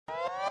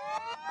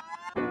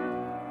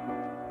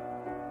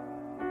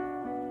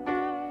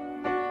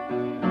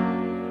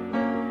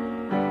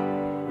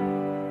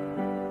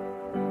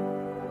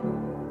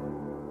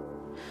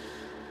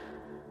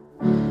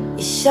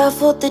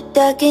shuffled the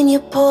deck and you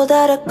pulled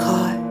out a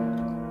card.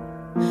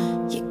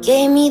 You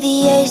gave me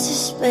the ace of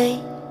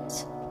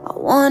spades, I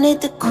wanted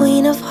the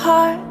queen of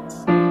hearts.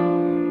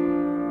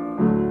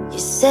 You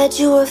said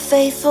you were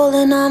faithful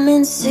and I'm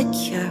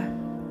insecure.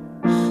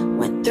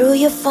 Went through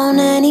your phone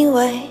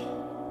anyway,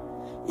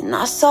 and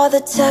I saw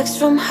the text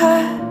from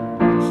her.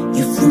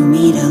 You flew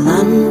me to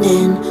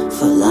London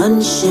for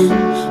luncheon,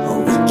 a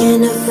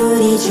weekend of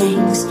fruity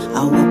drinks.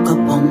 I woke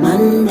up on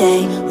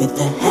Monday with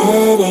a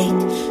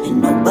headache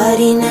and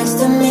nobody next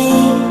to me.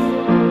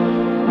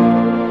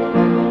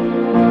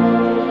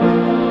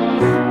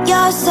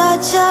 You're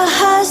such a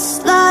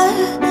hustler,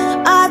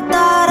 I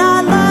thought I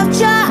loved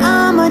you.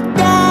 I'm a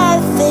dead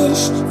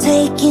fish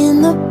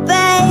taking the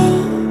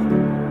bait.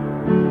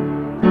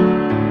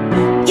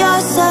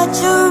 You're such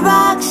a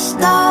rock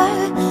star,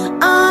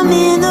 I'm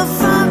in the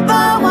front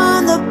row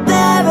on the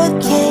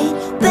barricade,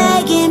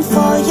 begging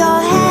for your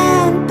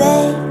hand,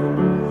 babe.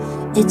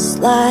 It's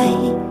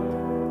like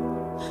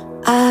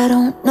I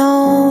don't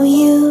know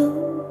you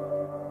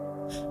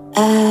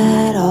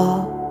at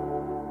all.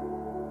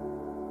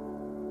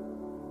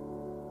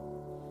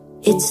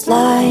 It's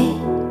like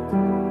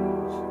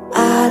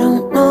I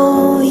don't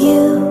know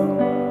you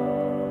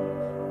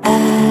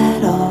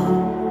at all.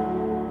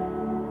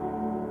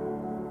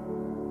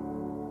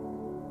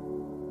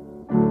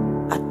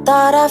 I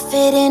thought I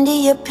fit into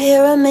your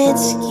pyramid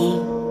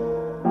scheme,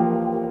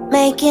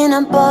 making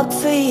a buck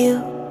for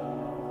you,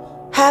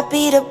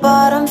 happy to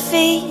bottom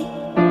feed.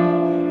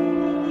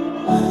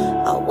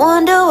 I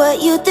wonder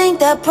what you think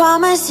that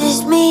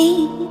promises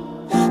me.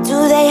 Do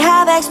they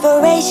have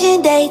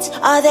expiration dates?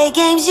 Are they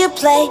games you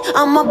play?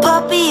 I'm a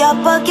puppy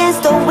up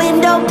against a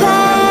window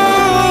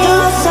pane.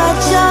 You're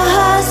such a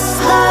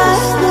hustler,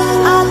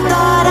 I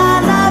thought I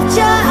loved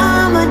you.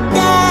 I'm a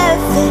dead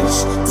fish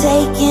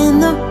taking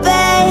the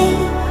bait.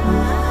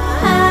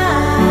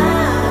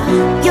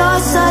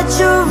 You're such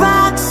a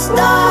rock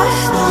star,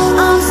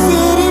 I'm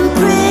sitting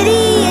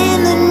pretty in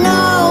the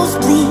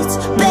nosebleeds,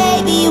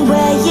 baby,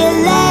 where you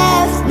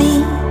left me.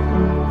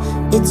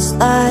 It's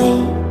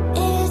like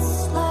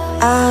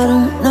I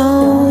don't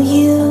know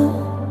you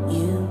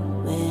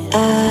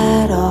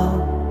at all.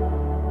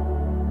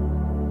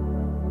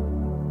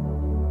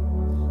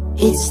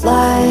 It's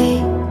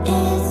like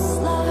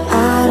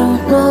I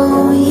don't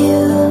know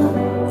you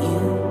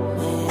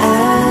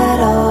at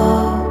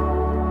all.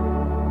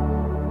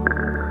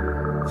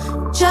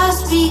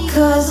 Just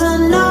because I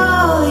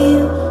know you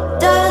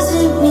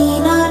doesn't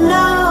mean I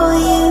know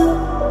you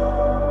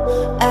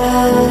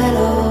at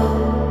all.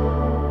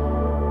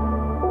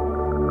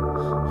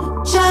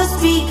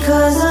 Just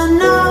because I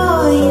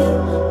know you